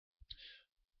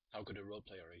How good a role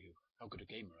player are you? How good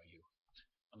a gamer are you?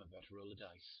 I'm about to roll a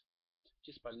dice.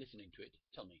 Just by listening to it,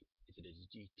 tell me, is it a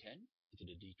D10, is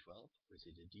it a D12, or is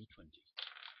it a D20?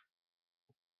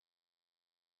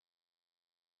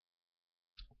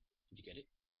 Did you get it?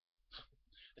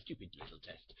 A stupid little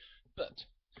test. But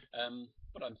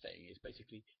what I'm saying is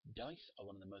basically dice are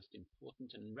one of the most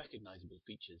important and recognizable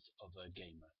features of a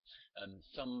gamer.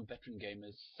 Some veteran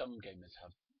gamers, some gamers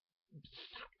have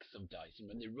sacks of dice, and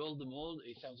when they roll them all,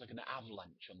 it sounds like an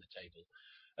avalanche on the table.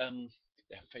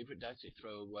 They have favourite dice, they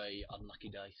throw away unlucky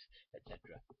dice,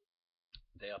 etc.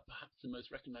 They are perhaps the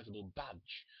most recognizable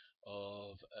badge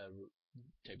of a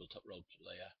tabletop role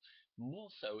player, more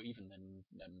so even than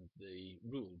the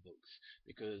rule books,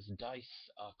 because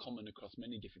dice are common across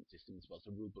many different systems, whilst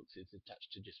the rule books is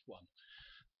attached to just one.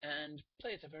 And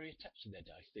players are very attached to their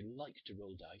dice. They like to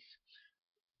roll dice,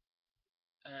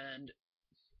 and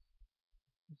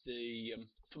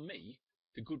for me,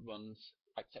 the good ones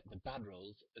accept the bad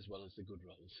rolls as well as the good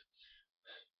rolls.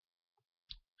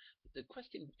 The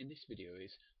question in this video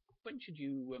is, when should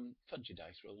you fudge your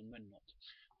dice roll and when not?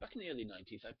 Back in the early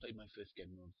 90s, I played my first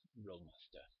game of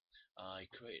Rollmaster. I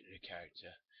created a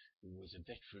character who was a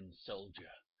veteran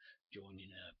soldier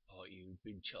joining a party who'd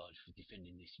been charged with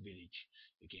defending this village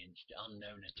against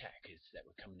unknown attackers that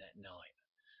were coming at night.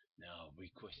 Now,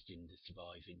 we questioned the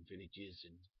surviving villagers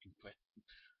and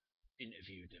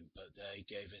interviewed them, but they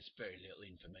gave us very little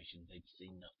information. They'd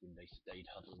seen nothing. They stayed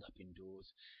huddled up indoors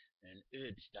and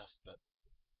heard stuff, but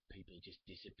people just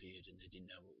disappeared and they didn't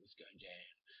know what was going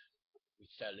down.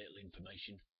 With so little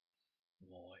information,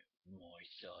 my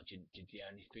sergeant did the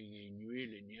only thing he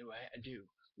really knew how to do,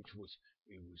 which was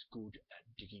he was good at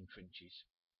digging trenches.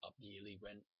 Up the hill he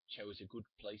went, chose a good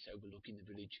place overlooking the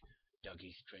village, dug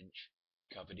his trench,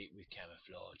 covered it with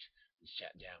camouflage, and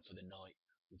sat down for the night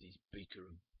with his beaker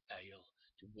of ale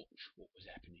to watch what was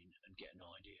happening and get an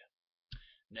idea.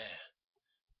 Now,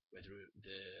 whether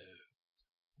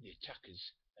the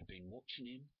attackers had been watching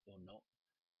him or not,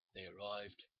 they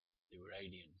arrived. They were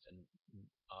aliens, and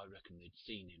I reckon they'd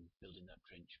seen him building that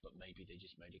trench, but maybe they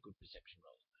just made a good perception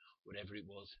roll. Whatever it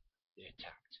was, they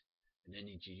attacked. An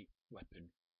energy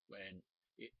weapon when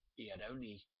he had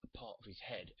only a part of his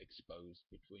head exposed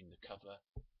between the cover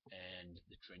and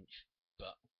the trench,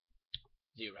 but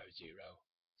 0066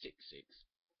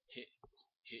 hit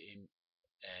him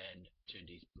and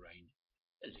turned his brain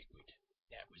a liquid.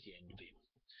 That was the end of him.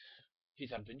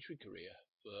 His adventuring career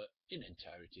in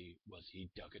entirety was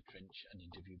he dug a trench and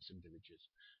interviewed some villagers.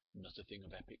 Not a thing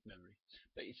of epic memory,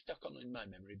 but it stuck on in my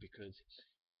memory because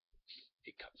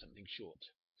it cut something short.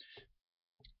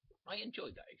 I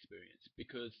enjoyed that experience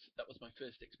because that was my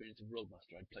first experience of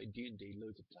Rollmaster. I'd played D&D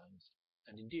loads of times,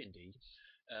 and in D&D,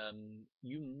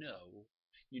 you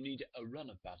need a run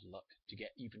of bad luck to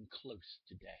get even close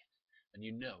to death, and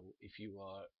if you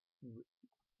are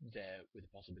there with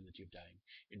the possibility of dying.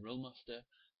 In Rollmaster,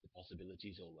 the possibility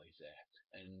is always there,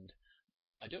 and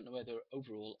I don't know whether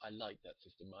overall I like that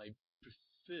system. I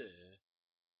prefer.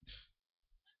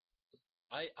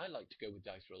 I like to go with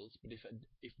dice rolls, but if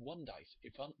one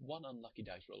unlucky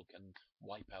dice roll can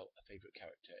wipe out a favourite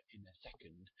character in a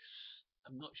second,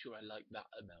 I'm not sure I like that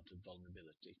amount of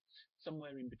vulnerability.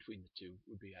 Somewhere in between the two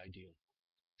would be ideal.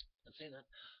 And saying that,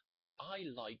 I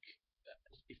like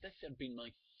if this had been my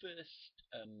first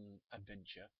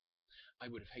adventure,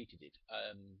 I would have hated it.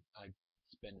 I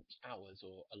spent hours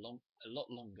or a lot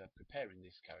longer preparing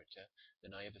this character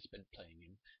than I ever spent playing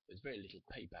him. There's very little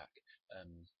payback,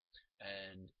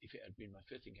 and if it had been my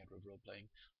first encounter of role playing,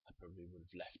 I probably would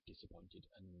have left disappointed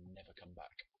and never come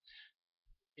back.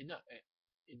 In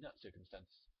that circumstance,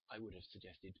 I would have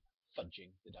suggested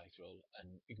fudging the dice roll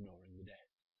and ignoring the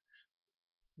death.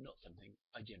 Not something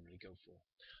I generally go for.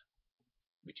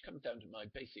 Which comes down to my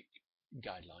basic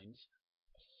guidelines.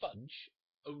 Fudge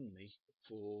only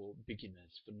for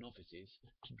beginners, for novices,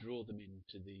 to draw them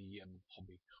into the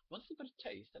hobby. Once they've got a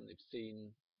taste and they've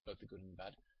seen both the good and the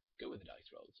bad, go with the dice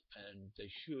rolls, and they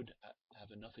should have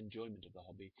enough enjoyment of the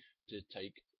hobby to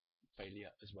take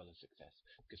failure as well as success.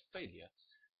 Because failure,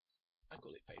 I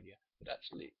call it failure, but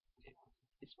actually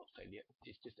it's not failure,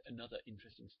 it's just another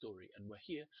interesting story, and we're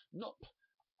here not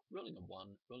rolling a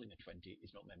 1, rolling a 20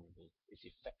 is not memorable. It's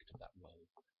the effect of that roll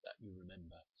that you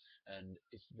remember. And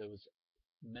it's those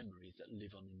memories that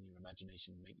live on in your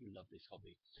imagination and make you love this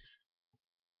hobby.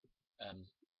 And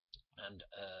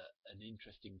an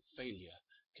interesting failure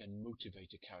can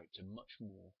motivate a character much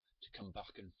more to come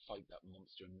back and fight that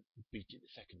monster and beat it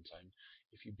the second time.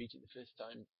 If you beat it the first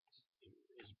time,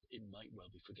 it might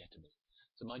well be forgettable.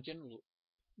 So my general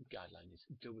guideline is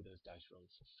go with those dice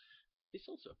rolls. This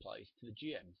also applies to the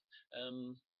GM.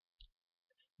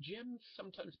 GMs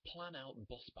sometimes plan out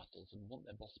boss battles and want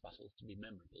their boss battles to be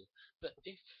memorable, but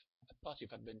if a party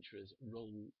of adventurers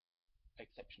roll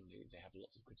exceptionally, they have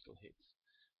lots of critical hits,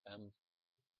 then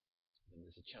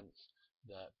there's a chance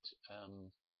that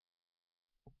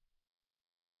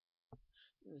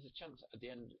at the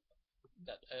end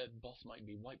that a boss might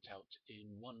be wiped out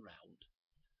in one round.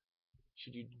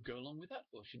 Should you go along with that,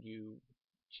 or should you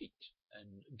cheat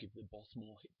and give the boss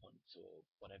more hit points or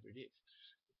whatever it is?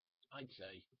 I'd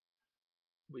say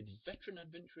with veteran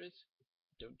adventurers,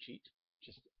 don't cheat,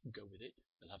 just go with it.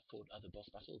 They'll have fought other boss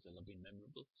battles, they'll have been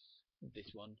memorable.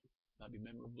 This one might be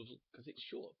memorable because it's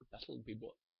short. That'll be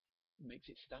what makes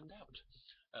it stand out.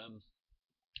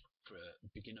 For a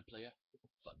beginner player,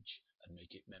 fudge and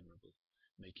make it memorable.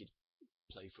 Make it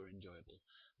play for enjoyable.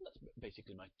 That's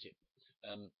basically my tip.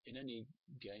 In any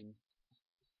game,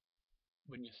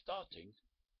 when you're starting,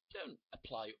 don't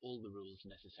apply all the rules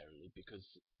necessarily because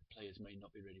players may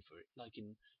not be ready for it. Like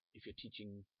if you're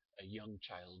teaching a young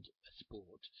child a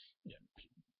sport, you don't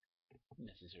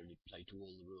necessarily play to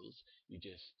all the rules. You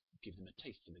just give them a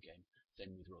taste for the game.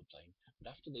 Same with role playing.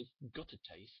 But after they've got a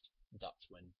taste, that's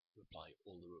when you apply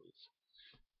all the rules.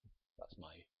 That's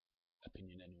my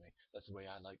opinion anyway. That's the way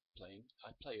I like playing.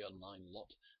 I play online a lot,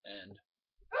 and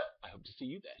I hope to see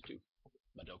you there too.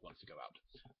 My dog wants to go out.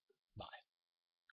 Bye.